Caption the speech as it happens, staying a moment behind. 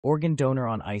Organ donor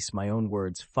on ice, my own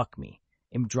words, fuck me.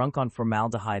 Am drunk on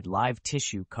formaldehyde, live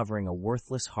tissue covering a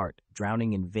worthless heart,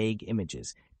 drowning in vague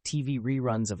images, TV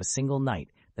reruns of a single night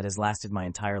that has lasted my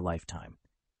entire lifetime.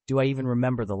 Do I even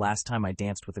remember the last time I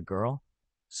danced with a girl?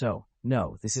 So,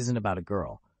 no, this isn't about a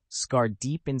girl. Scarred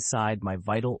deep inside my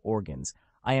vital organs,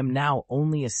 I am now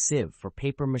only a sieve for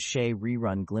papier-mâché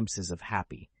rerun glimpses of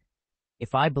happy.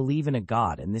 If I believe in a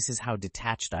God and this is how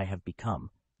detached I have become,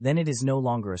 then it is no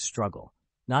longer a struggle,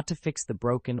 not to fix the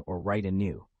broken or write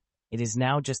anew. It is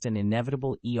now just an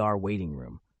inevitable ER waiting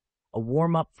room, a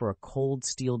warm-up for a cold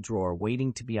steel drawer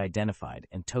waiting to be identified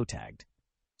and toe-tagged.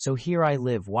 So here I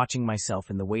live watching myself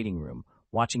in the waiting room,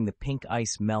 watching the pink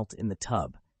ice melt in the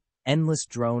tub, endless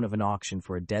drone of an auction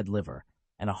for a dead liver,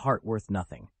 and a heart worth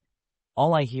nothing.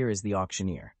 All I hear is the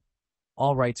auctioneer.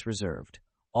 All rights reserved.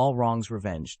 All wrongs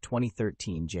revenged.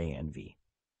 2013 JNV.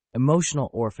 Emotional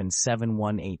Orphan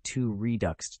 7182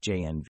 Redux JNV.